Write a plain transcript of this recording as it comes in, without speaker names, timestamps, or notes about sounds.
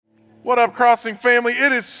What up, Crossing family?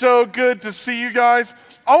 It is so good to see you guys.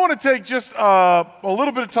 I want to take just a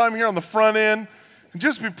little bit of time here on the front end and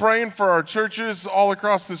just be praying for our churches all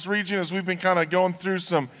across this region as we've been kind of going through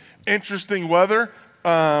some interesting weather.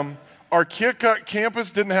 Our Keokuk campus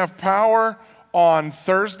didn't have power on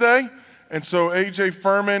Thursday, and so AJ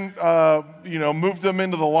Furman, moved them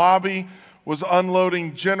into the lobby, was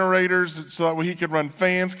unloading generators so that way he could run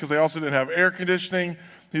fans because they also didn't have air conditioning.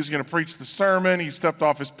 He was going to preach the sermon. He stepped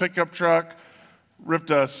off his pickup truck,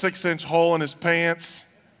 ripped a 6-inch hole in his pants,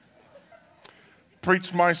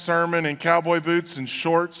 preached my sermon in cowboy boots and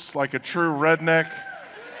shorts like a true redneck.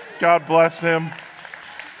 God bless him.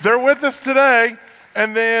 They're with us today.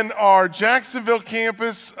 And then our Jacksonville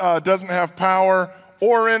campus doesn't have power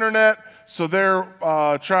or internet, so they're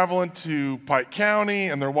traveling to Pike County,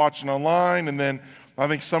 and they're watching online. And then I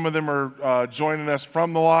think some of them are joining us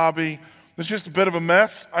from the lobby. It's just a bit of a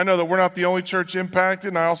mess. I know that we're not the only church impacted,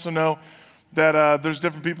 and I also know that there's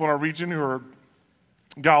different people in our region who are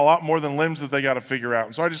got a lot more than limbs that they got to figure out.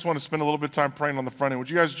 And so I just want to spend a little bit of time praying on the front end. Would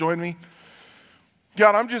you guys join me?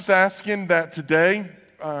 God, I'm just asking that today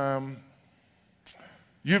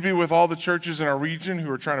you'd be with all the churches in our region who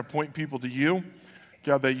are trying to point people to you.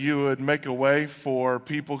 God, that you would make a way for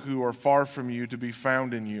people who are far from you to be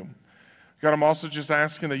found in you. God, I'm also just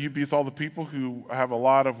asking that you be with all the people who have a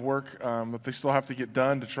lot of work that they still have to get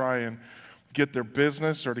done to try and get their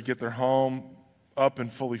business or to get their home up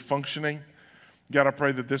and fully functioning. God, I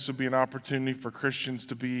pray that this would be an opportunity for Christians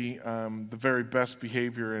to be the very best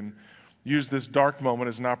behavior and use this dark moment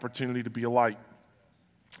as an opportunity to be a light.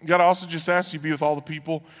 God, I also just ask you to be with all the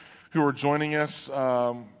people who are joining us at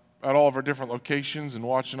all of our different locations and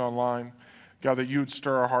watching online. God, that you would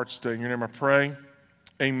stir our hearts today. In your name I pray,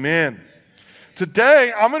 amen.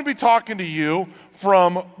 Today, I'm going to be talking to you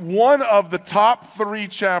from one of the top 3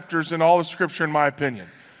 chapters in all of Scripture, in my opinion.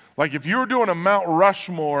 Like if you were doing a Mount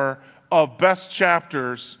Rushmore of best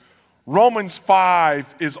chapters, Romans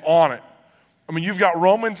 5 is on it. I mean, you've got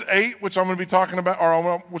Romans 8, which I'm going to be talking about,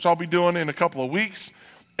 or which I'll be doing in a couple of weeks.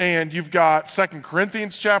 And you've got 2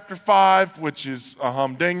 Corinthians chapter 5, which is a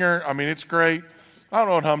humdinger. I mean, it's great. I don't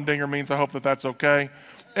know what humdinger means. I hope that that's okay.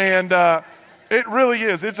 And it really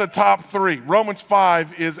is. It's a top 3. Romans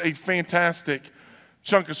 5 is a fantastic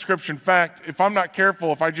chunk of Scripture. In fact, if I'm not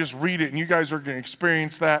careful, if I just read it, and you guys are going to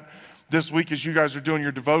experience that this week as you guys are doing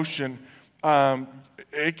your devotion,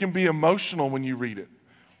 it can be emotional when you read it.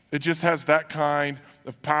 It just has that kind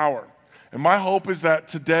of power. And my hope is that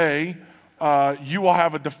today you will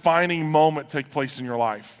have a defining moment take place in your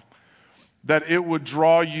life, that it would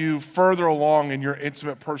draw you further along in your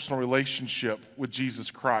intimate personal relationship with Jesus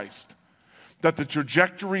Christ, that the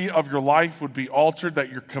trajectory of your life would be altered,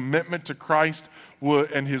 that your commitment to Christ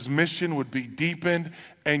and his mission would be deepened,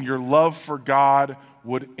 and your love for God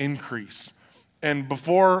would increase. And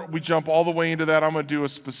before we jump all the way into that, I'm going to do a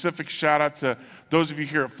specific shout out to those of you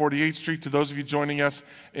here at 48th Street, to those of you joining us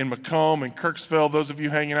in Macomb and Kirksville, those of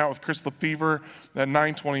you hanging out with Chris Lefevre at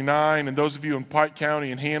 929, and those of you in Pike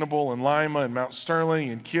County and Hannibal and Lima and Mount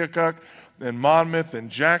Sterling and Keokuk and Monmouth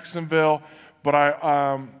and Jacksonville. But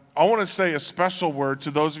I want to say a special word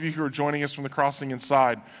to those of you who are joining us from the Crossing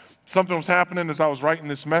Inside. Something was happening as I was writing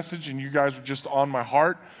this message, and you guys were just on my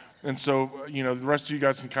heart. And so, the rest of you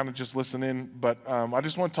guys can kind of just listen in. But I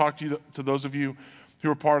just want to talk to you, to those of you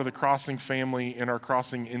who are part of the Crossing family in our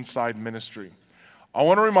Crossing Inside ministry. I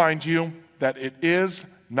want to remind you that it is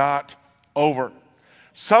not over.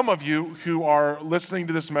 Some of you who are listening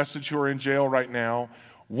to this message who are in jail right now,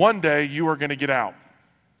 one day you are going to get out.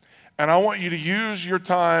 And I want you to use your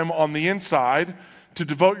time on the inside to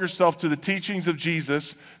devote yourself to the teachings of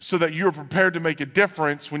Jesus so that you are prepared to make a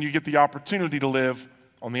difference when you get the opportunity to live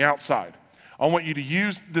on the outside. I want you to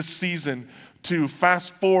use this season to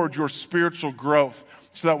fast forward your spiritual growth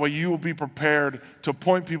so that way you will be prepared to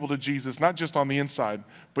point people to Jesus, not just on the inside,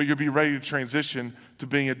 but you'll be ready to transition to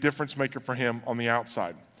being a difference maker for him on the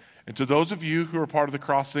outside. And to those of you who are part of the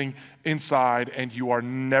Crossing Inside and you are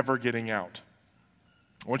never getting out,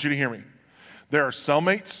 I want you to hear me. There are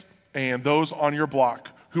cellmates and those on your block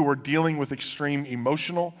who are dealing with extreme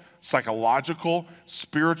emotional, psychological,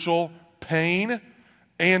 spiritual pain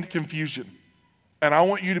and confusion. And I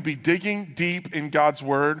want you to be digging deep in God's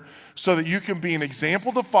word so that you can be an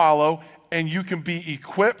example to follow and you can be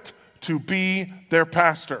equipped to be their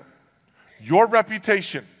pastor. Your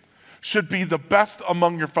reputation should be the best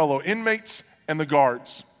among your fellow inmates and the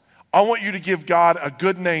guards. I want you to give God a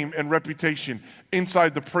good name and reputation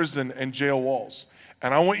inside the prison and jail walls.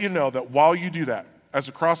 And I want you to know that while you do that, as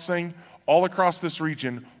a Crossing, all across this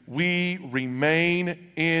region, we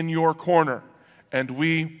remain in your corner and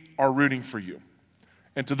we are rooting for you.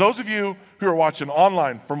 And to those of you who are watching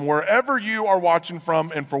online, from wherever you are watching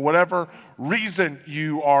from and for whatever reason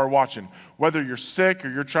you are watching, whether you're sick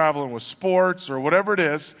or you're traveling with sports or whatever it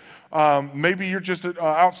is, maybe you're just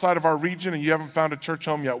outside of our region and you haven't found a church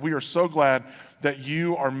home yet, we are so glad that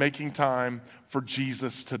you are making time for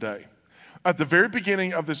Jesus today. At the very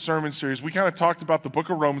beginning of this sermon series, we kind of talked about the book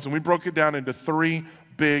of Romans, and we broke it down into 3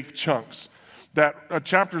 big chunks. That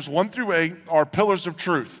chapters 1 through 8 are pillars of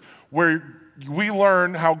truth, where we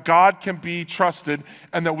learn how God can be trusted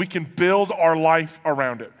and that we can build our life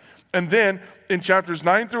around it. And then in chapters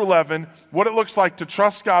 9 through 11, what it looks like to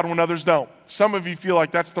trust God when others don't. Some of you feel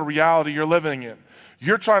like that's the reality you're living in.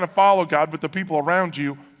 You're trying to follow God, but the people around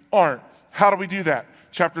you aren't. How do we do that?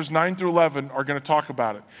 Chapters 9 through 11 are going to talk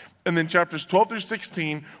about it. And then chapters 12 through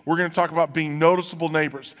 16, we're going to talk about being noticeable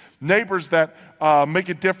neighbors. Neighbors that make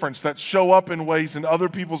a difference, that show up in ways in other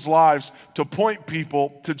people's lives to point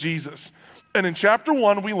people to Jesus. And in chapter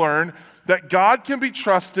 1, we learn that God can be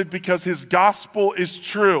trusted because his gospel is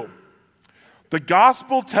true. The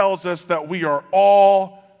gospel tells us that we are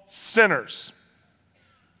all sinners,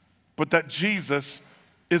 but that Jesus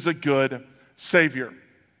is a good Savior.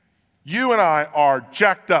 You and I are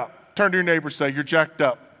jacked up. Turn to your neighbor and say, you're jacked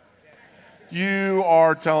up. You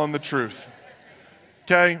are telling the truth.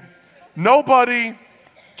 Okay? Nobody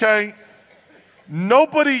gets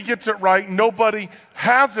it right. Nobody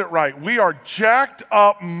has it right. We are jacked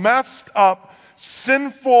up, messed up,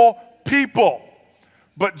 sinful people.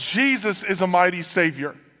 But Jesus is a mighty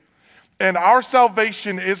Savior. And our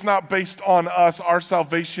salvation is not based on us. Our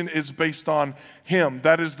salvation is based on him.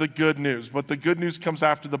 That is the good news. But the good news comes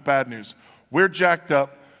after the bad news. We're jacked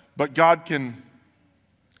up, but God can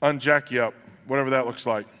unjack you up, whatever that looks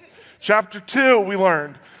like. Chapter 2, we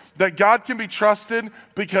learned that God can be trusted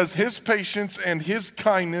because his patience and his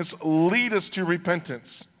kindness lead us to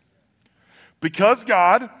repentance. Because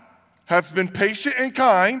God has been patient and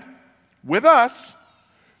kind with us,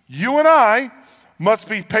 you and I must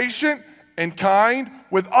be patient and kind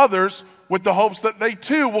with others with the hopes that they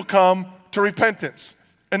too will come to repentance.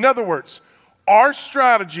 In other words, our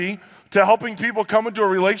strategy to helping people come into a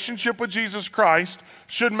relationship with Jesus Christ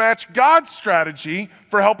should match God's strategy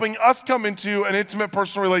for helping us come into an intimate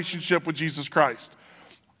personal relationship with Jesus Christ.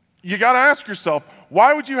 You got to ask yourself,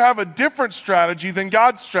 why would you have a different strategy than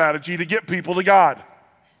God's strategy to get people to God?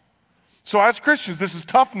 So as Christians, this is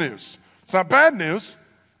tough news. It's not bad news.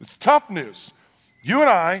 It's tough news. You and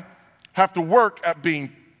I have to work at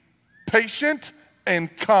being patient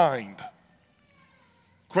and kind.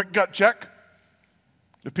 Quick gut check.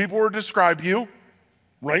 If people were to describe you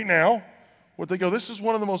right now, would they go, this is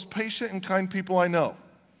one of the most patient and kind people I know?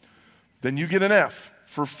 Then you get an F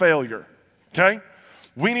for failure, okay?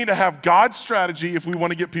 We need to have God's strategy if we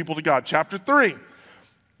want to get people to God. Chapter 3,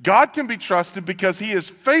 God can be trusted because he is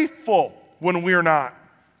faithful when we're not.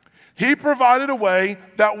 He provided a way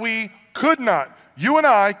that we could not. You and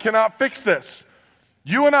I cannot fix this.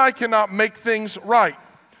 You and I cannot make things right.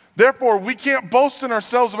 Therefore, we can't boast in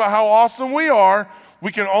ourselves about how awesome we are.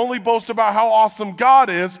 We can only boast about how awesome God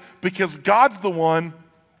is because God's the one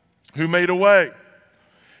who made a way.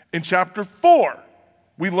 In chapter 4,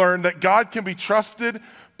 we learn that God can be trusted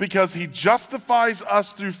because he justifies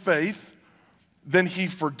us through faith, then he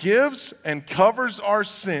forgives and covers our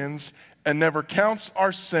sins and never counts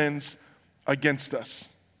our sins against us.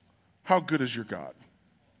 How good is your God?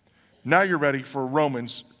 Now you're ready for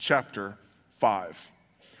Romans chapter 5.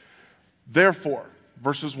 Therefore,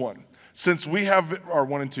 verses 1. Since we have, or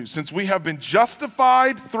 1 and 2, since we have been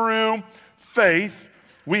justified through faith,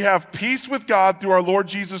 we have peace with God through our Lord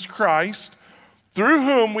Jesus Christ, through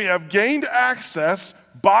whom we have gained access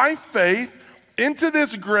by faith into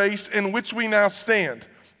this grace in which we now stand,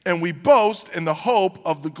 and we boast in the hope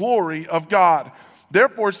of the glory of God.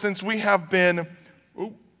 Therefore, since we have been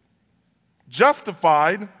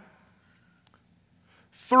justified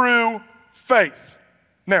through faith.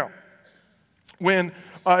 Now,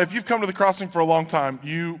 if you've come to the Crossing for a long time,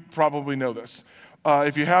 you probably know this.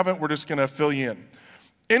 If you haven't, we're just going to fill you in.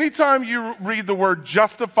 Anytime you read the word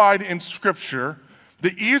justified in Scripture,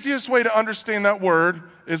 the easiest way to understand that word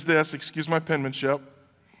is this, excuse my penmanship,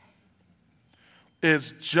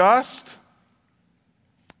 is just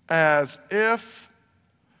as if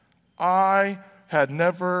I had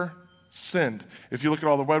never sinned. If you look at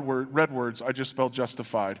all the red words, I just spelled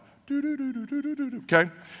justified. Okay?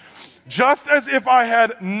 Just as if I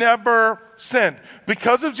had never sinned.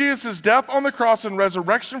 Because of Jesus' death on the cross and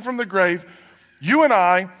resurrection from the grave, you and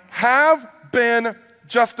I have been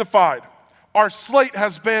justified. Our slate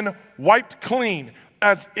has been wiped clean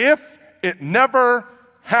as if it never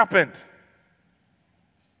happened.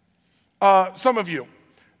 Some of you,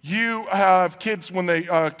 You have kids when they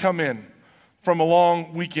come in from a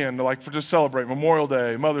long weekend, like to celebrate Memorial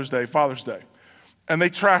Day, Mother's Day, Father's Day, and they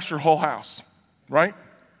trash your whole house, right?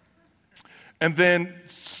 And then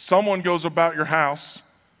someone goes about your house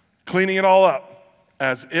cleaning it all up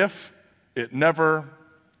as if it never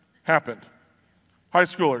happened. High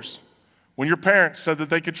schoolers, when your parents said that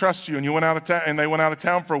they could trust you and you went out of town and they went out of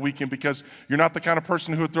town for a weekend because you're not the kind of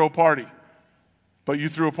person who would throw a party, but you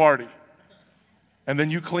threw a party. And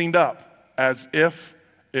then you cleaned up as if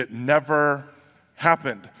it never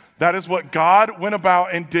happened. That is what God went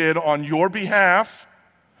about and did on your behalf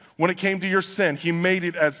when it came to your sin. He made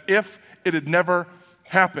it as if it had never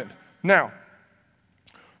happened. Now,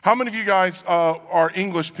 how many of you guys are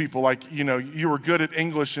English people? Like, you were good at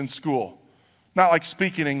English in school. Not like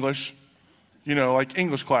speaking English, like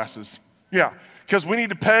English classes. Yeah, because we need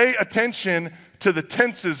to pay attention to the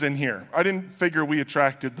tenses in here. I didn't figure we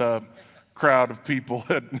attracted the crowd of people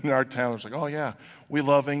in our town. It's like, oh yeah, we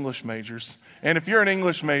love English majors. And if you're an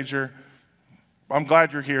English major, I'm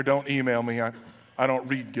glad you're here. Don't email me. I don't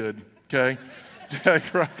read good, okay?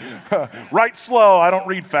 Write slow. I don't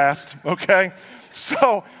read fast, okay?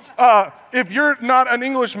 So if you're not an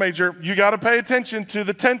English major, you got to pay attention to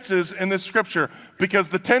the tenses in this scripture because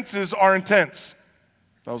the tenses are intense.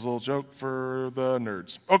 That was a little joke for the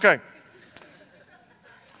nerds. Okay.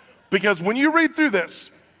 Because when you read through this,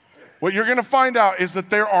 what you're going to find out is that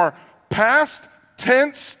there are past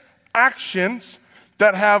tense actions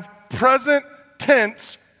that have present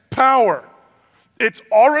tense power. It's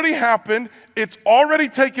already happened, it's already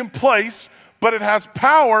taken place, but it has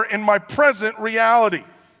power in my present reality.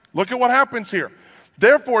 Look at what happens here.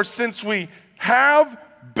 Therefore, since we have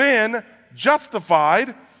been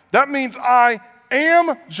justified, that means I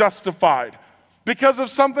am justified. Because of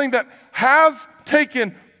something that has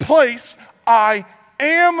taken place, I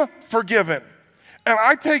am forgiven. And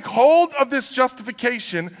I take hold of this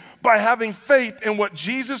justification by having faith in what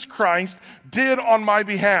Jesus Christ did on my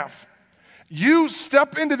behalf. You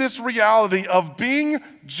step into this reality of being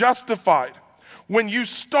justified when you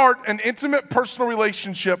start an intimate personal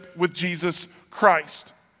relationship with Jesus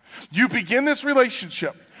Christ. You begin this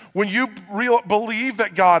relationship when you believe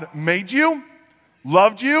that God made you,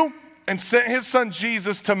 loved you, and sent his son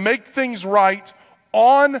Jesus to make things right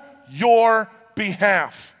on your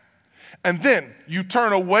behalf. And then you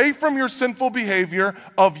turn away from your sinful behavior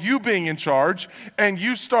of you being in charge, and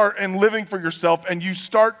you start and living for yourself, and you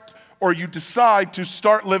decide to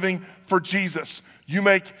start living for Jesus. You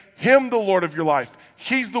make him the Lord of your life.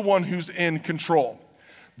 He's the one who's in control.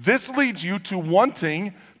 This leads you to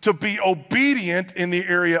wanting to be obedient in the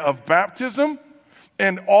area of baptism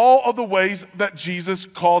and all of the ways that Jesus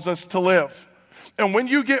calls us to live. And when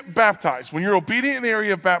you get baptized, when you're obedient in the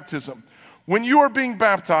area of baptism, when you are being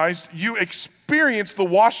baptized, you experience the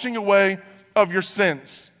washing away of your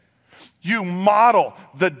sins. You model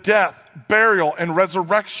the death, burial, and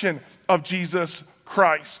resurrection of Jesus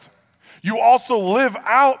Christ. You also live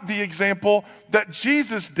out the example that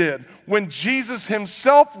Jesus did when Jesus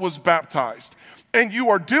himself was baptized. And you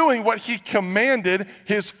are doing what he commanded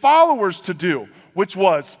his followers to do, which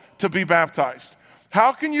was to be baptized.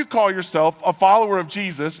 How can you call yourself a follower of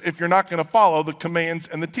Jesus if you're not going to follow the commands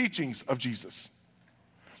and the teachings of Jesus?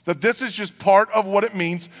 That this is just part of what it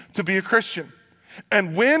means to be a Christian.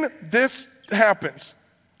 And when this happens,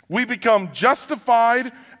 we become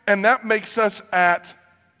justified, and that makes us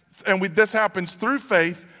this happens through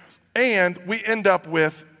faith, and we end up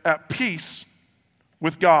at peace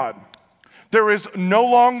with God. There is no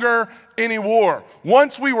longer any war.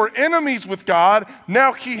 Once we were enemies with God,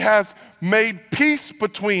 now he has made peace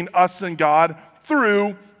between us and God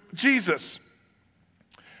through Jesus.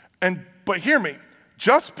 But hear me,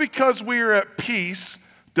 just because we are at peace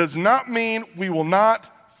does not mean we will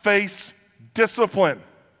not face discipline.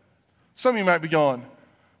 Some of you might be going,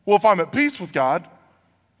 well, if I'm at peace with God,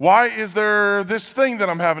 why is there this thing that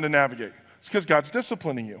I'm having to navigate? It's because God's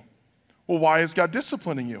disciplining you. Well, why is God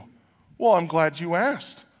disciplining you? Well, I'm glad you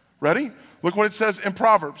asked. Ready? Look what it says in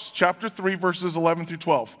Proverbs chapter 3, verses 11 through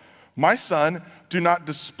 12. My son, do not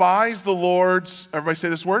despise the Lord's, everybody say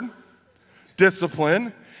this word,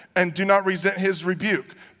 discipline, and do not resent his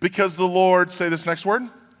rebuke, because the Lord, say this next word,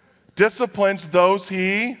 disciplines those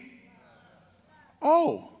he,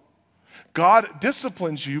 God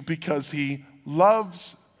disciplines you because he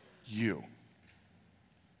loves you.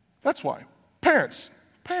 That's why. Parents,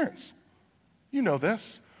 you know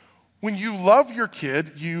this. When you love your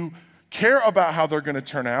kid, you care about how they're going to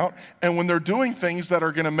turn out, and when they're doing things that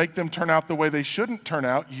are going to make them turn out the way they shouldn't turn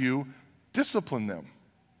out, you discipline them.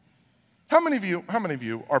 How many of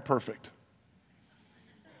you are perfect?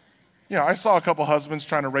 Yeah, I saw a couple husbands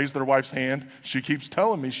trying to raise their wife's hand. She keeps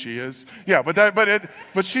telling me she is. Yeah,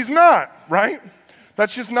 but she's not, right?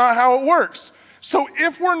 That's just not how it works. So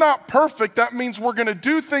if we're not perfect, that means we're going to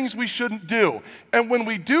do things we shouldn't do. And when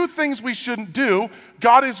we do things we shouldn't do,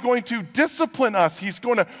 God is going to discipline us. He's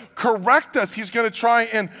going to correct us. He's going to try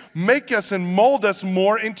and make us and mold us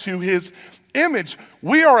more into his image.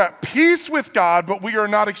 We are at peace with God, but we are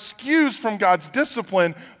not excused from God's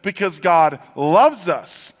discipline because God loves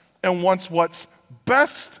us and wants what's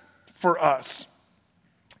best for us.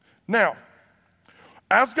 Now,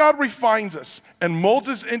 as God refines us and molds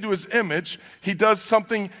us into his image, he does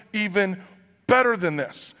something even better than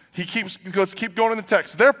this. Let's keep going in the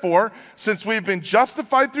text. Therefore, since we've been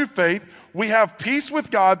justified through faith, we have peace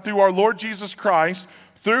with God through our Lord Jesus Christ,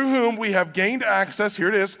 through whom we have gained access, here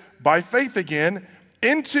it is, by faith again,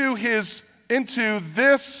 into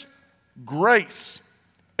this grace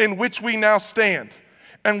in which we now stand.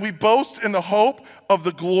 And we boast in the hope of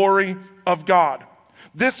the glory of God.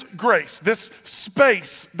 This grace, this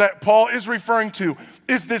space that Paul is referring to,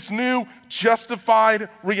 is this new justified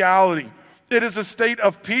reality. It is a state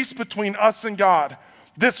of peace between us and God.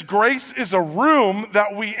 This grace is a room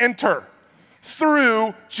that we enter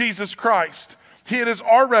through Jesus Christ. It is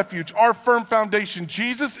our refuge, our firm foundation.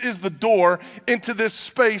 Jesus is the door into this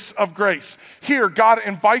space of grace. Here, God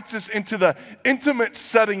invites us into the intimate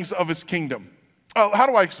settings of his kingdom. How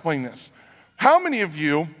do I explain this? How many of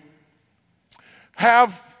you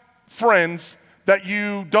have friends that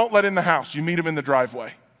you don't let in the house? You meet them in the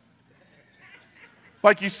driveway.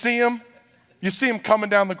 Like you see them coming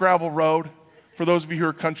down the gravel road. For those of you who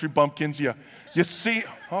are country bumpkins, you see,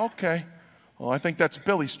 okay, well, I think that's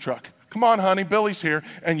Billy's truck. Come on, honey, Billy's here.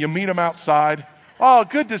 And you meet him outside. Oh,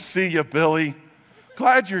 good to see you, Billy.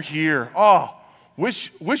 Glad you're here. Oh,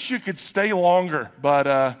 wish you could stay longer,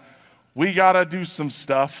 but we gotta do some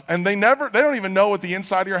stuff. And they don't even know what the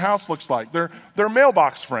inside of your house looks like. They're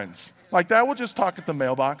mailbox friends. Like that, we'll just talk at the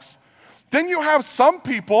mailbox. Then you have some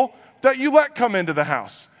people that you let come into the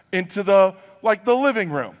house, into the living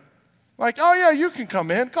room. Like, oh yeah, you can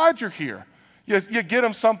come in. Glad you're here. You get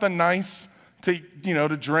them something nice to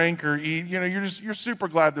drink or eat. You're super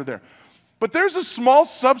glad they're there. But there's a small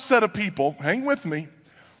subset of people, hang with me,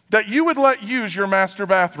 that you would let use your master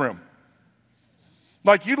bathroom.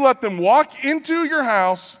 Like you'd let them walk into your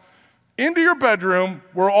house, into your bedroom,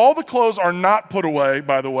 where all the clothes are not put away,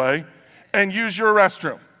 by the way, and use your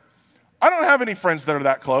restroom. I don't have any friends that are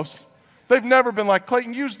that close. They've never been like,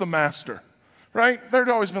 Clayton, use the master, right? They've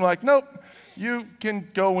always been like, nope, you can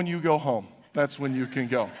go when you go home. That's when you can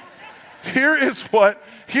go. Here is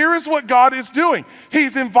what God is doing.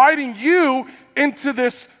 He's inviting you into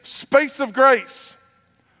this space of grace.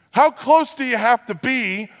 How close do you have to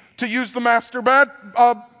be to use the master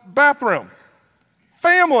bathroom?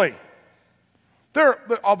 Family.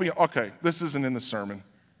 Okay, this isn't in the sermon.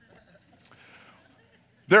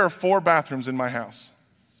 There are 4 bathrooms in my house.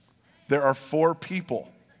 There are 4 people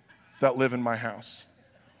that live in my house.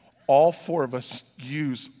 All 4 of us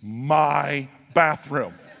use my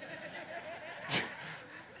bathroom.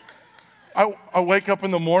 I wake up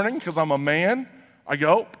in the morning because I'm a man. I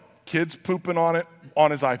go, kid's pooping on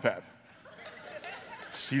his iPad.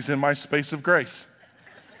 He's in my space of grace.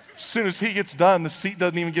 As soon as he gets done, the seat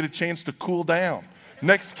doesn't even get a chance to cool down.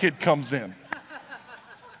 Next kid comes in.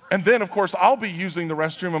 And then, of course, I'll be using the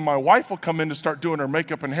restroom, and my wife will come in to start doing her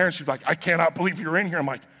makeup and hair, and she's like, I cannot believe you're in here. I'm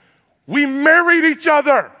like, we married each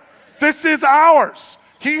other. This is ours.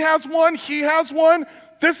 He has one.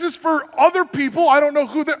 This is for other people. I don't know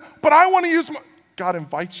who but I want to use God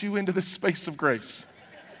invites you into this space of grace.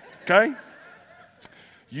 Okay?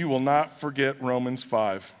 You will not forget Romans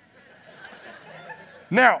 5.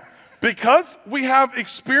 Now, because we have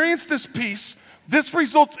experienced this peace, this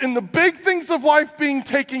results in the big things of life being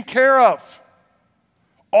taken care of.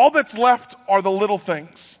 All that's left are the little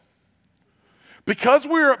things. Because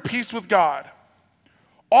we are at peace with God,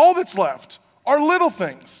 all that's left are little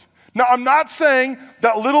things. Now, I'm not saying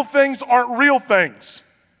that little things aren't real things.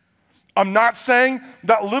 I'm not saying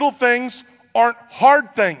that little things aren't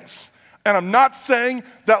hard things. And I'm not saying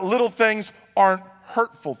that little things aren't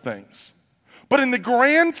hurtful things. But in the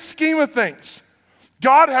grand scheme of things,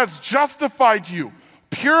 God has justified you,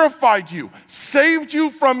 purified you, saved you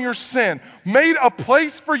from your sin, made a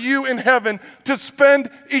place for you in heaven to spend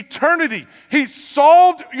eternity. He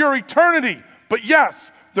solved your eternity. But yes,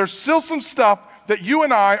 there's still some stuff that you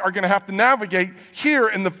and I are going to have to navigate here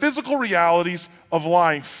in the physical realities of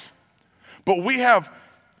life. But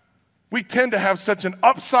we tend to have such an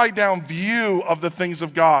upside down view of the things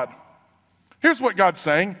of God. Here's what God's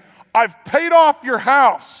saying. I've paid off your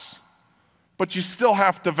house, but you still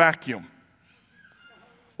have to vacuum.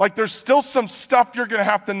 Like there's still some stuff you're going to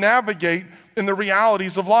have to navigate in the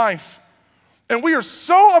realities of life. And we are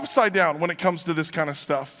so upside down when it comes to this kind of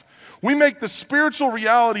stuff. We make the spiritual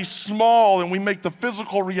realities small and we make the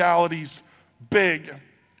physical realities big.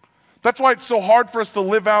 That's why it's so hard for us to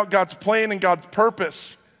live out God's plan and God's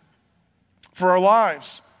purpose for our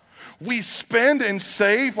lives. We spend and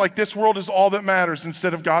save like this world is all that matters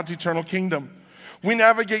instead of God's eternal kingdom. We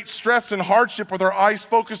navigate stress and hardship with our eyes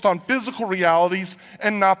focused on physical realities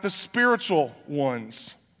and not the spiritual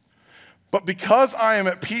ones. But because I am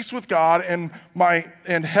at peace with God and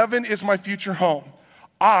heaven is my future home,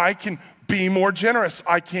 I can be more generous.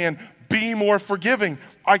 I can be more forgiving.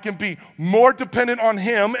 I can be more dependent on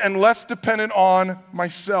Him and less dependent on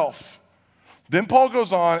myself. Then Paul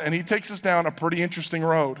goes on and he takes us down a pretty interesting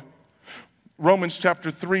road. Romans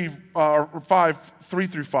chapter 5, 3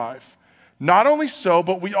 through 5. Not only so,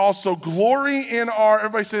 but we also glory in our,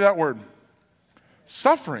 everybody say that word,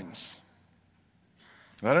 sufferings.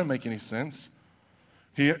 That didn't make any sense.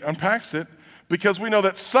 He unpacks it because we know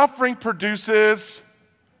that suffering produces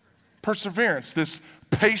perseverance, this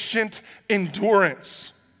patient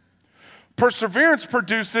endurance. Perseverance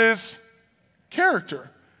produces character.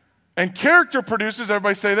 And character produces,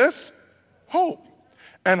 everybody say this, hope.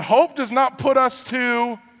 And hope does not put us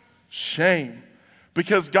to shame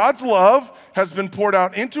because God's love has been poured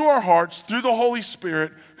out into our hearts through the Holy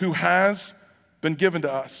Spirit who has been given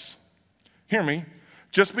to us. Hear me.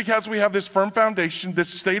 Just because we have this firm foundation, this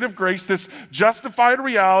state of grace, this justified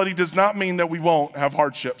reality does not mean that we won't have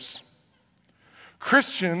hardships.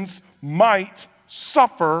 Christians might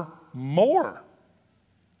suffer more.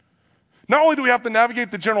 Not only do we have to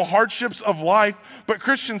navigate the general hardships of life, but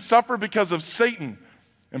Christians suffer because of Satan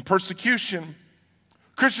and persecution.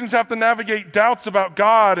 Christians have to navigate doubts about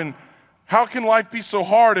God and how can life be so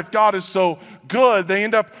hard if God is so good? They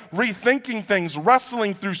end up rethinking things,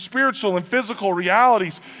 wrestling through spiritual and physical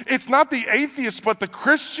realities. It's not the atheist, but the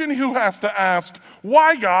Christian who has to ask,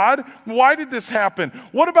 why God? Why did this happen?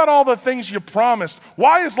 What about all the things you promised?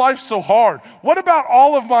 Why is life so hard? What about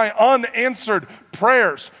all of my unanswered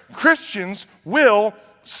prayers? Christians will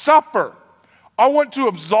suffer. I want to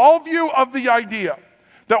absolve you of the idea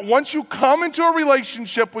that once you come into a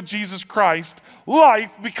relationship with Jesus Christ,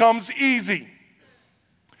 life becomes easy.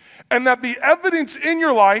 And that the evidence in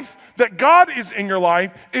your life that God is in your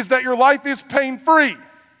life is that your life is pain-free.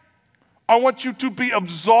 I want you to be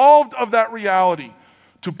absolved of that reality.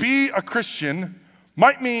 To be a Christian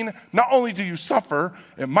might mean not only do you suffer,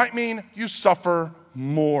 it might mean you suffer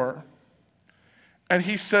more. And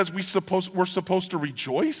he says we're supposed to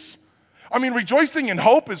rejoice. I mean, rejoicing in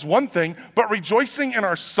hope is one thing, but rejoicing in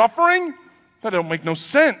our suffering, that don't make no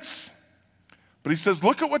sense. But he says,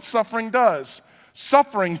 look at what suffering does.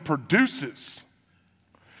 Suffering produces.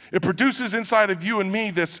 It produces inside of you and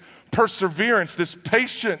me this perseverance, this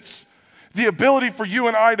patience, the ability for you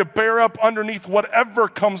and I to bear up underneath whatever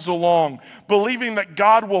comes along, believing that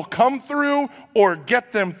God will come through or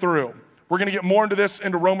get them through. We're going to get more into this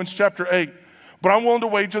into Romans chapter 8. But I'm willing to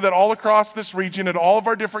wager that all across this region, at all of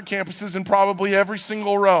our different campuses, and probably every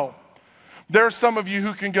single row, there are some of you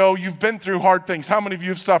who can go, you've been through hard things. How many of you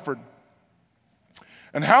have suffered?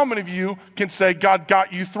 And how many of you can say, God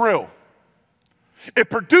got you through? It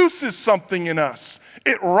produces something in us.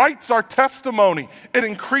 It writes our testimony. It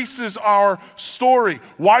increases our story.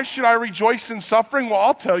 Why should I rejoice in suffering? Well,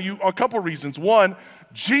 I'll tell you a couple reasons. One,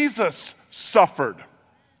 Jesus suffered.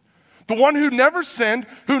 The one who never sinned,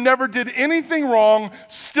 who never did anything wrong,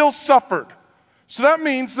 still suffered. So that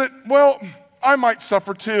means that, well, I might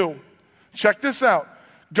suffer too. Check this out.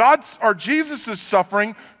 Jesus'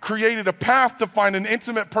 suffering created a path to find an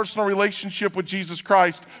intimate personal relationship with Jesus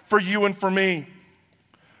Christ for you and for me.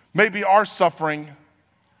 Maybe our suffering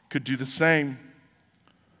could do the same.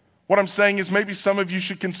 What I'm saying is maybe some of you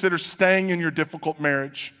should consider staying in your difficult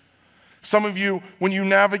marriage. Some of you, when you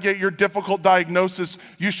navigate your difficult diagnosis,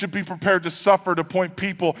 you should be prepared to suffer to point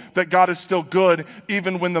people that God is still good,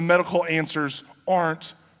 even when the medical answers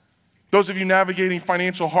aren't. Those of you navigating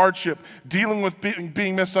financial hardship, dealing with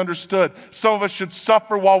being misunderstood, some of us should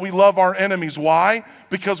suffer while we love our enemies. Why?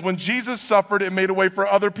 Because when Jesus suffered, it made a way for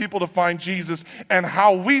other people to find Jesus, and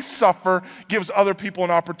how we suffer gives other people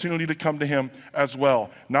an opportunity to come to Him as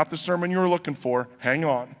well. Not the sermon you were looking for. Hang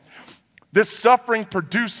on. This suffering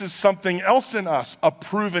produces something else in us, a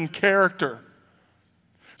proven character.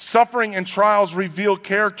 Suffering and trials reveal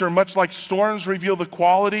character, much like storms reveal the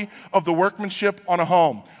quality of the workmanship on a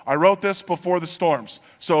home. I wrote this before the storms.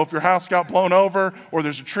 So if your house got blown over or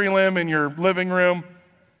there's a tree limb in your living room,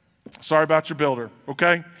 sorry about your builder,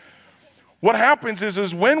 okay? What happens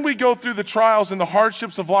is when we go through the trials and the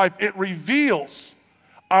hardships of life, it reveals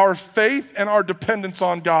our faith and our dependence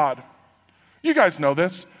on God. You guys know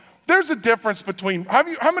this. There's a difference between, how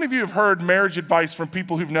many of you have heard marriage advice from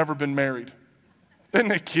people who've never been married?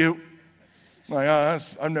 Isn't it cute? Like,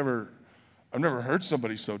 I've never heard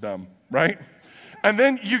somebody so dumb, right? And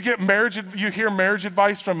then you hear marriage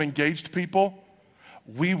advice from engaged people.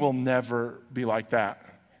 We will never be like that.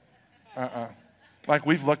 Like,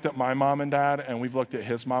 we've looked at my mom and dad, and we've looked at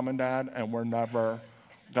his mom and dad, and we're never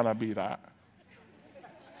gonna be that.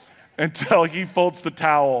 Until he folds the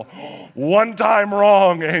towel one time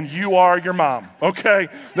wrong, and you are your mom, okay?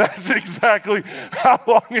 That's exactly how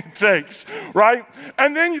long it takes, right?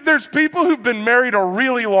 And then there's people who've been married a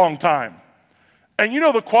really long time. And you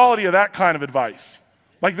know the quality of that kind of advice.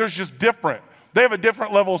 Like, there's just different. They have a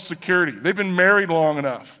different level of security. They've been married long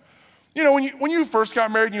enough. You know, when you first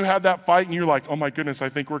got married and you had that fight and you're like, oh my goodness, I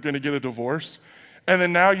think we're going to get a divorce. And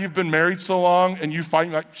then now you've been married so long and you fight,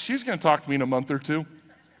 like, she's going to talk to me in a month or two.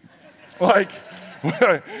 Like,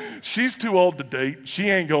 she's too old to date. She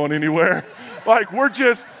ain't going anywhere. Like,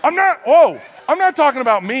 I'm not talking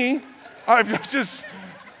about me. I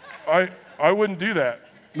wouldn't do that,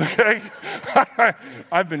 okay?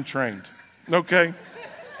 I've been trained, okay?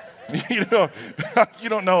 You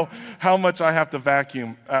don't know how much I have to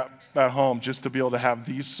vacuum at home just to be able to have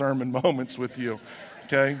these sermon moments with you,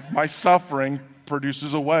 okay? My suffering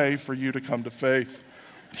produces a way for you to come to faith,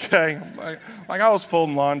 okay? Like I was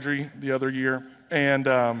folding laundry the other year, and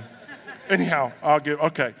anyhow,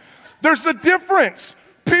 okay. There's a difference.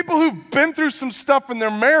 People who've been through some stuff in their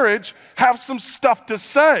marriage have some stuff to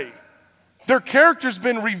say. Their character's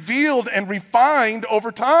been revealed and refined over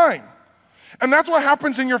time. And that's what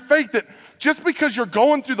happens in your faith, that just because you're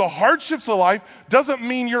going through the hardships of life doesn't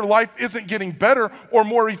mean your life isn't getting better or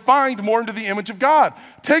more refined, more into the image of God.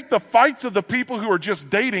 Take the fights of the people who are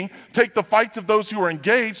just dating, take the fights of those who are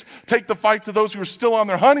engaged, take the fights of those who are still on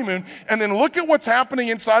their honeymoon, and then look at what's happening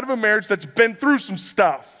inside of a marriage that's been through some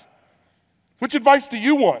stuff. Which advice do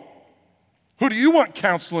you want? Who do you want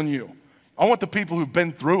counseling you? I want the people who've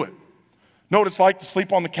been through it. Know what it's like to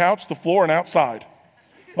sleep on the couch, the floor, and outside.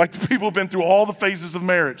 Like the people who've been through all the phases of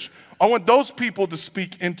marriage. I want those people to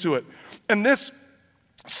speak into it. And this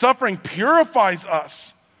suffering purifies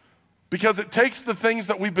us because it takes the things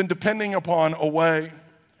that we've been depending upon away.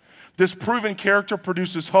 This proven character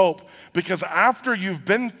produces hope because after you've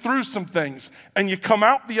been through some things and you come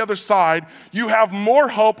out the other side, you have more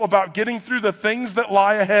hope about getting through the things that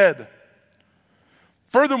lie ahead.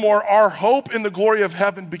 Furthermore, our hope in the glory of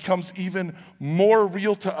heaven becomes even more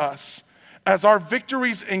real to us. As our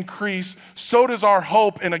victories increase, so does our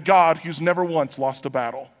hope in a God who's never once lost a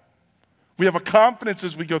battle. We have a confidence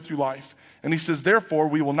as we go through life. And he says, therefore,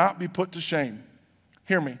 we will not be put to shame.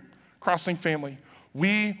 Hear me, Crossing family.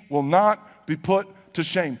 We will not be put to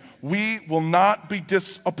shame. We will not be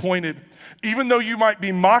disappointed. Even though you might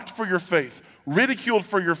be mocked for your faith, ridiculed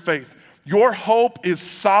for your faith, your hope is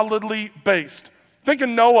solidly based. Think of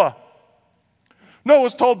Noah. Noah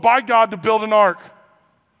was told by God to build an ark.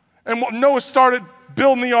 And Noah started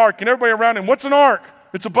building the ark, and everybody around him, what's an ark?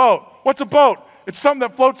 It's a boat. What's a boat? It's something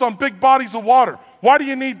that floats on big bodies of water. Why do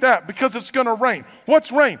you need that? Because it's going to rain.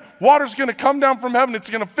 What's rain? Water's going to come down from heaven.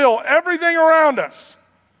 It's going to fill everything around us.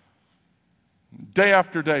 Day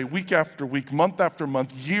after day, week after week, month after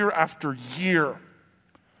month, year after year,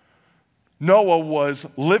 Noah was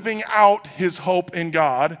living out his hope in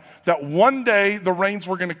God that one day the rains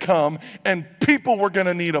were going to come and people were going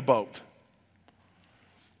to need a boat.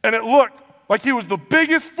 And it looked like he was the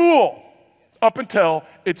biggest fool up until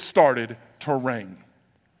it started to rain.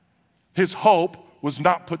 His hope was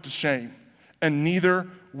not put to shame, and neither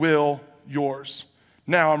will yours.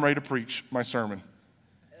 Now I'm ready to preach my sermon.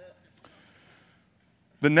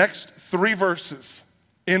 The next 3 verses,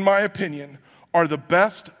 in my opinion, are the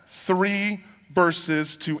best 3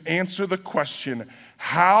 verses to answer the question,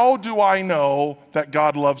 how do I know that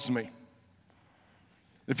God loves me?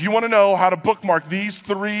 If you want to know how to bookmark these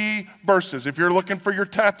 3 verses, if you're looking for your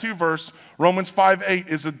tattoo verse, Romans 5:8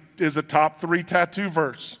 is a top 3 tattoo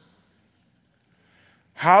verse.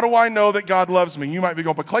 How do I know that God loves me? You might be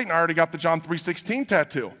going, but Clayton, I already got the John 3:16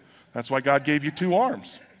 tattoo. That's why God gave you 2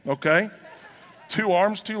 arms, okay? 2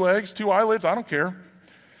 arms, 2 legs, 2 eyelids, I don't care.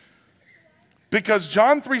 Because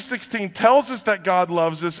John 3:16 tells us that God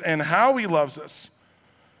loves us and how he loves us.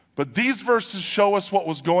 But these verses show us what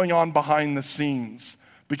was going on behind the scenes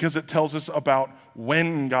because it tells us about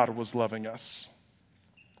when God was loving us.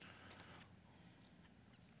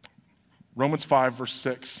 Romans 5, verse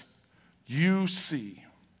 6. You see,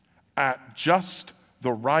 at just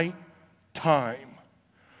the right time,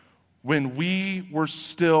 when we were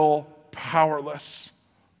still powerless,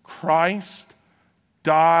 Christ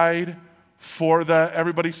died for the,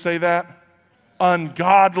 everybody say that,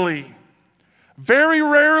 ungodly. Very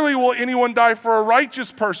rarely will anyone die for a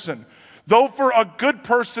righteous person, though for a good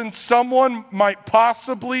person, someone might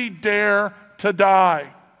possibly dare to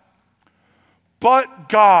die. But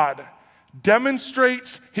God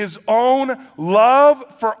demonstrates his own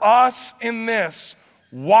love for us in this: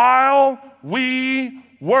 while we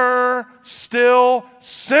were still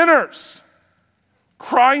sinners,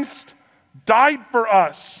 Christ died for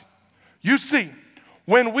us. You see,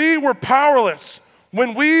 when we were powerless,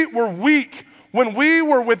 when we were weak, when we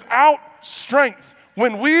were without strength,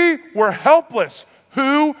 when we were helpless,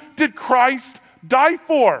 who did Christ die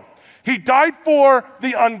for? He died for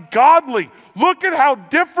the ungodly. Look at how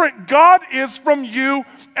different God is from you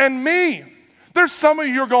and me. There's some of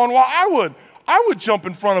you who are going, well, I would jump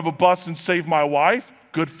in front of a bus and save my wife.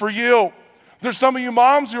 Good for you. There's some of you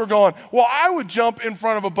moms who are going, well, I would jump in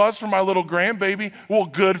front of a bus for my little grandbaby. Well,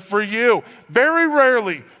 good for you. Very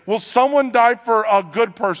rarely will someone die for a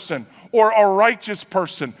good person or a righteous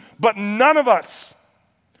person, but none of us,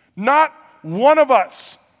 not one of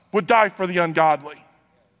us, would die for the ungodly.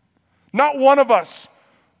 Not one of us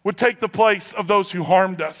would take the place of those who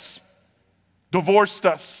harmed us, divorced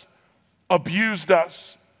us, abused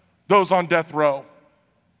us, those on death row.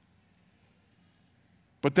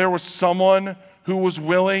 But there was someone who was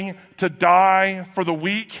willing to die for the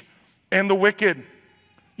weak and the wicked.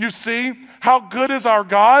 You see, how good is our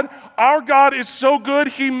God? Our God is so good,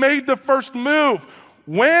 he made the first move.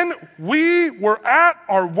 When we were at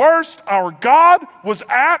our worst, our God was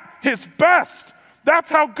at his best.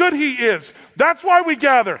 That's how good he is. That's why we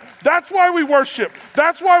gather. That's why we worship.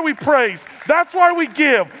 That's why we praise. That's why we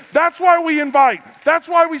give. That's why we invite. That's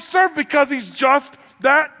why we serve, because he's just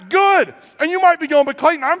that good. And you might be going, but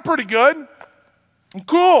Clayton, I'm pretty good. I'm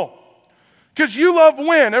cool. Because you love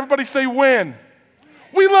win. Everybody say win.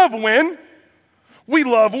 We love win. We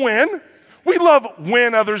love win. We love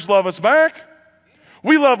when others love us back.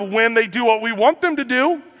 We love when they do what we want them to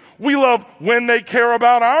do. We love when they care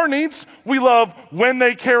about our needs. We love when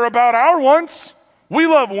they care about our wants. We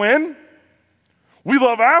love when. We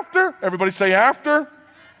love after. Everybody say after.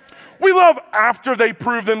 We love after they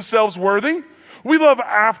prove themselves worthy. We love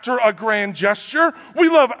after a grand gesture. We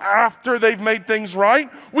love after they've made things right.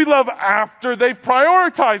 We love after they've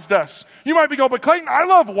prioritized us. You might be going, but Clayton, I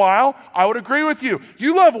love while. I would agree with you.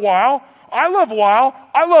 You love while. I love while.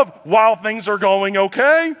 I love while things are going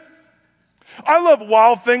okay. I love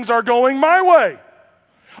while things are going my way.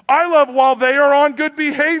 I love while they are on good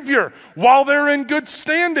behavior, while they're in good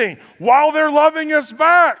standing, while they're loving us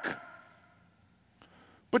back.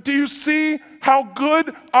 But do you see how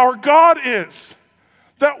good our God is?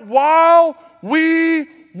 That while we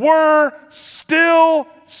were still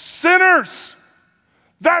sinners,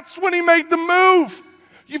 that's when he made the move.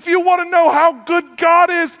 If you want to know how good God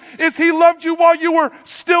is he loved you while you were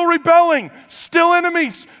still rebelling, still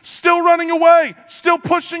enemies, still running away, still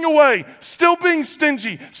pushing away, still being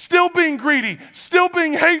stingy, still being greedy, still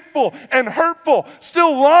being hateful and hurtful,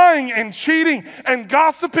 still lying and cheating and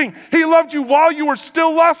gossiping. He loved you while you were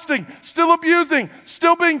still lusting, still abusing,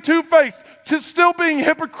 still being two-faced, still being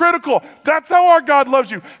hypocritical. That's how our God loves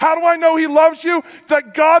you. How do I know he loves you?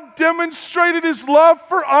 That God demonstrated his love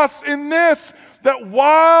for us in this: that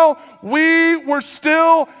while we were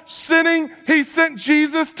still sinning, he sent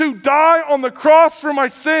Jesus to die on the cross for my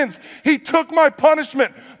sins. He took my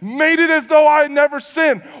punishment, made it as though I had never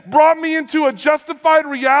sinned, brought me into a justified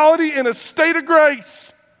reality in a state of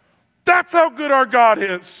grace. That's how good our God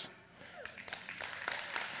is.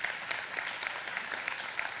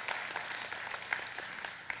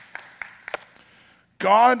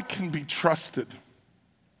 God can be trusted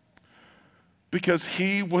because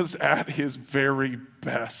he was at his very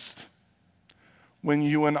best when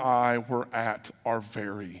you and I were at our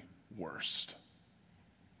very worst.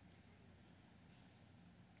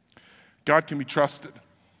 God can be trusted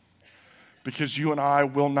because you and I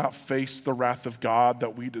will not face the wrath of God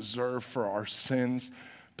that we deserve for our sins,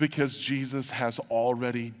 because Jesus has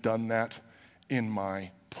already done that in my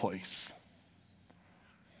place.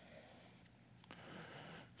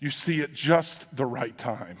 You see, at just the right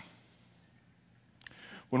time,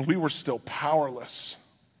 when we were still powerless,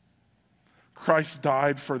 Christ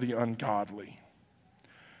died for the ungodly.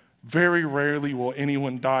 Very rarely will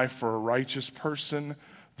anyone die for a righteous person,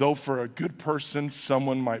 though for a good person,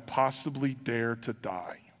 someone might possibly dare to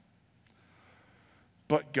die.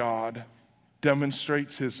 But God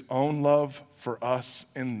demonstrates his own love for us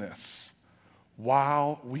in this: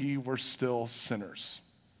 while we were still sinners,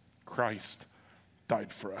 Christ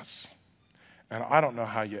died for us. And I don't know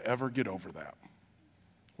how you ever get over that.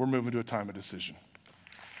 We're moving to a time of decision.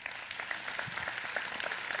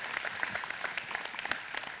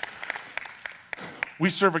 We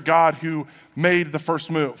serve a God who made the first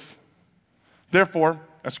move. Therefore,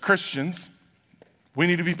 as Christians, we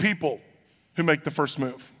need to be people who make the first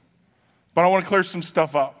move. But I want to clear some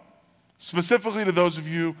stuff up, specifically to those of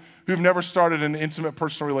you who've never started an intimate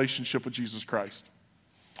personal relationship with Jesus Christ.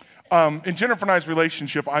 In Jennifer and I's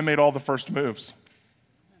relationship, I made all the first moves.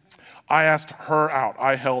 I asked her out.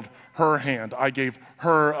 I held her hand. I gave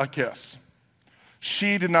her a kiss.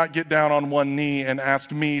 She did not get down on one knee and ask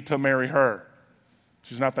me to marry her.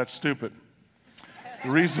 She's not that stupid.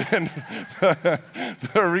 The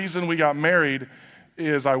reason we got married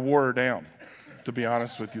is I wore her down, to be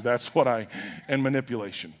honest with you. That's what and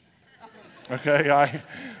manipulation. Okay,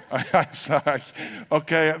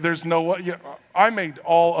 okay, there's no way. I made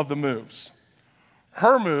all of the moves.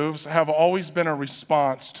 Her moves have always been a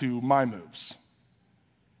response to my moves.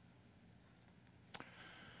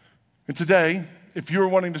 And today, if you're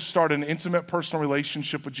wanting to start an intimate personal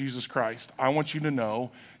relationship with Jesus Christ, I want you to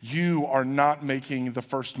know you are not making the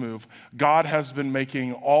first move. God has been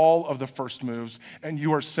making all of the first moves, and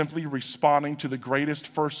you are simply responding to the greatest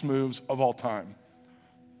first moves of all time.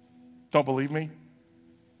 Don't believe me?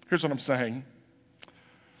 Here's what I'm saying.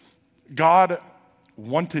 God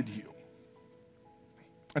wanted you.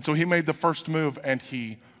 And so he made the first move and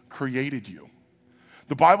he created you.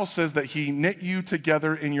 The Bible says that he knit you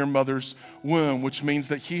together in your mother's womb, which means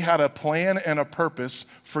that he had a plan and a purpose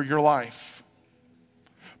for your life.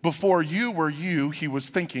 Before you were you, he was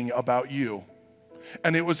thinking about you.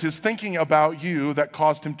 And it was his thinking about you that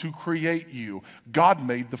caused him to create you. God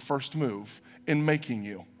made the first move in making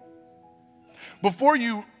you. Before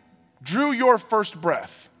you drew your first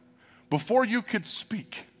breath, before you could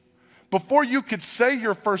speak, before you could say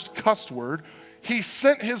your first cuss word, he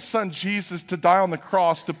sent his son Jesus to die on the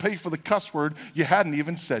cross to pay for the cuss word you hadn't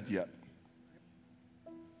even said yet.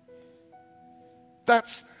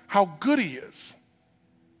 That's how good he is.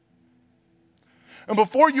 And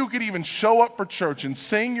before you could even show up for church and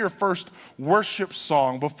sing your first worship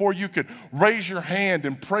song, before you could raise your hand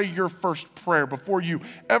and pray your first prayer, before you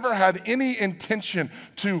ever had any intention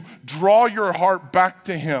to draw your heart back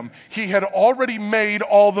to him, he had already made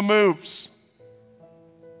all the moves.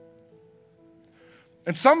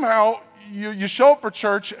 And somehow you show up for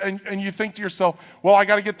church and you think to yourself, well, I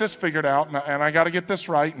got to get this figured out and I got to get this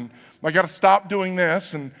right and I got to stop doing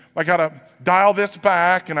this and I got to dial this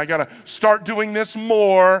back and I got to start doing this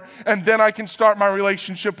more and then I can start my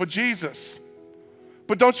relationship with Jesus.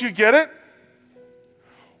 But don't you get it?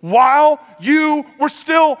 While you were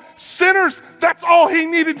still sinners, that's all he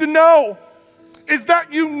needed to know, is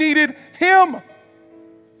that you needed him.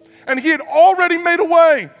 And he had already made a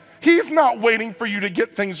way. He's not waiting for you to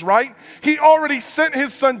get things right. He already sent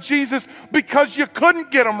his son Jesus because you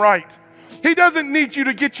couldn't get him right. He doesn't need you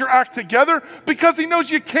to get your act together because he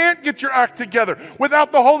knows you can't get your act together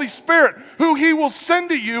without the Holy Spirit, who he will send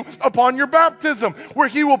to you upon your baptism, where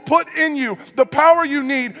he will put in you the power you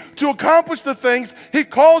need to accomplish the things he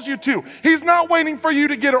calls you to. He's not waiting for you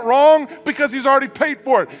to get it wrong because he's already paid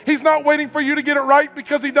for it. He's not waiting for you to get it right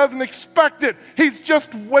because he doesn't expect it. He's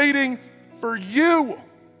just waiting for you.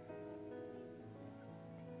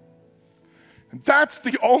 And that's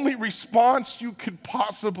the only response you could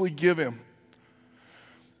possibly give him,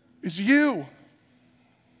 is you.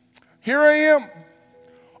 Here I am,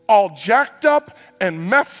 all jacked up and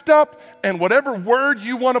messed up and whatever word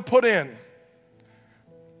you want to put in.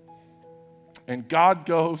 And God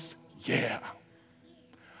goes, yeah,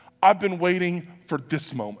 I've been waiting for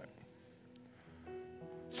this moment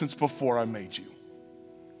since before I made you.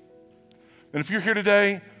 And if you're here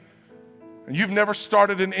today and you've never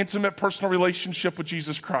started an intimate personal relationship with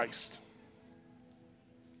Jesus Christ,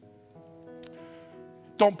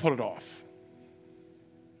 don't put it off.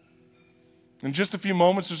 In just a few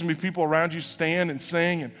moments, there's going to be people around you stand and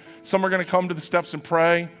sing, and some are going to come to the steps and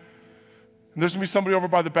pray. And there's going to be somebody over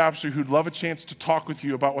by the baptistry who'd love a chance to talk with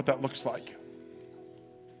you about what that looks like.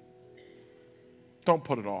 Don't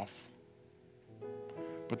put it off.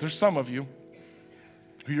 But there's some of you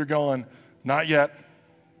who you're going, not yet.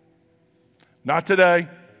 Not today,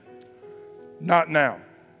 not now.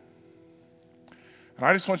 And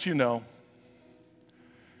I just want you to know,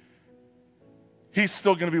 he's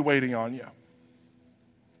still going to be waiting on you.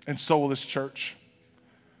 And so will this church.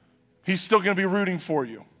 He's still going to be rooting for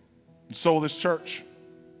you. And so will this church.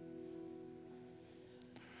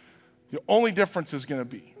 The only difference is going to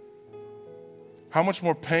be how much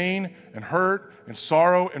more pain and hurt and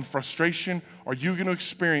sorrow and frustration are you going to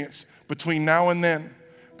experience between now and then,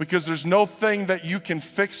 because there's no thing that you can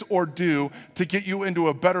fix or do to get you into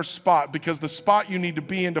a better spot, because the spot you need to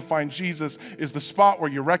be in to find Jesus is the spot where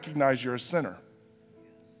you recognize you're a sinner.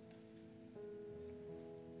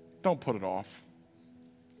 Don't put it off.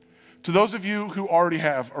 To those of you who already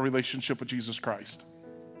have a relationship with Jesus Christ,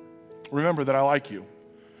 remember that I like you,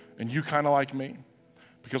 and you kind of like me,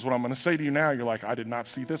 because what I'm going to say to you now, you're like, I did not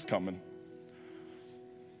see this coming.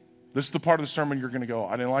 This is the part of the sermon you're going to go,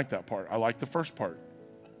 I didn't like that part. I like the first part.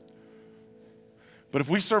 But if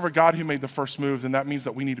we serve a God who made the first move, then that means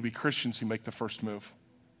that we need to be Christians who make the first move.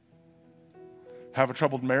 Have a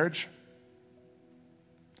troubled marriage?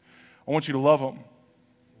 I want you to love them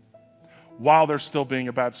while they're still being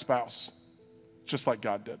a bad spouse, just like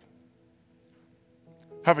God did.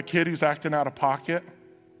 Have a kid who's acting out of pocket?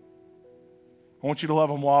 I want you to love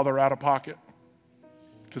them while they're out of pocket,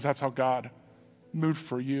 because that's how God moved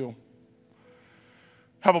for you.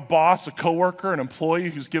 Have a boss, a coworker, an employee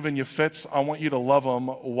who's giving you fits. I want you to love them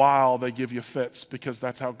while they give you fits, because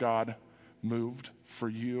that's how God moved for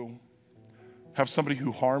you. Have somebody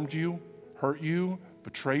who harmed you, hurt you,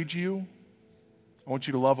 betrayed you. I want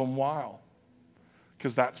you to love them while,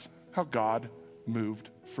 because that's how God moved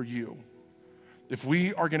for you. If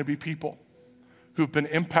we are going to be people who've been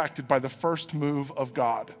impacted by the first move of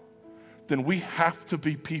God, then we have to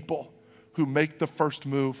be people who make the first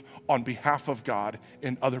move on behalf of God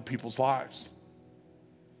in other people's lives.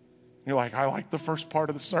 You're like, I like the first part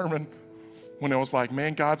of the sermon when it was like,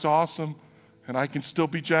 man, God's awesome, and I can still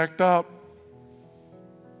be jacked up.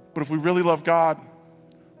 But if we really love God,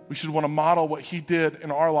 we should want to model what he did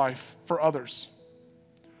in our life for others.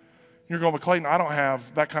 You're going, but Clayton, I don't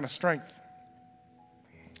have that kind of strength.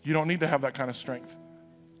 You don't need to have that kind of strength.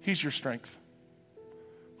 He's your strength.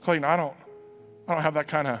 Clayton, I don't have that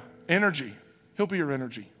kind of energy. He'll be your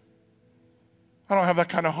energy. I don't have that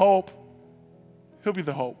kind of hope. He'll be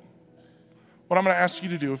the hope. What I'm going to ask you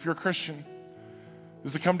to do, if you're a Christian,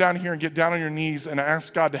 is to come down here and get down on your knees and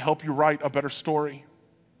ask God to help you write a better story.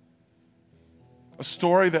 A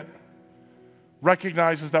story that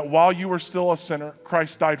recognizes that while you were still a sinner,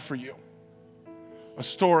 Christ died for you. A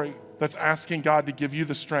story that's asking God to give you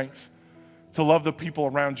the strength to love the people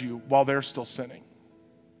around you while they're still sinning.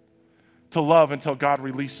 To love until God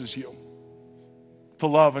releases you. To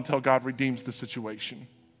love until God redeems the situation.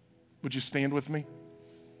 Would you stand with me?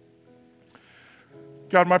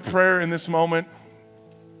 God, my prayer in this moment,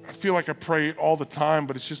 I feel like I pray it all the time,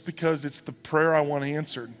 but it's just because it's the prayer I want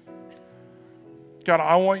answered. God,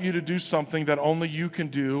 I want you to do something that only you can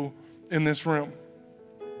do in this room.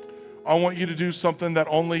 I want you to do something that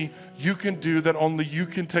only you can do, that only you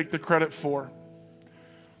can take the credit for.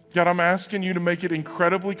 God, I'm asking you to make it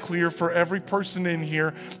incredibly clear for every person in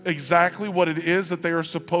here exactly what it is that they are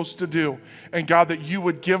supposed to do. And God, that you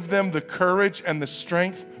would give them the courage and the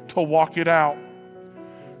strength to walk it out.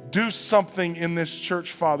 Do something in this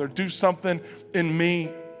church, Father. Do something in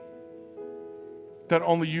me that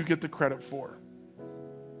only you get the credit for.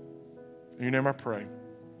 In your name I pray.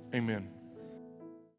 Amen.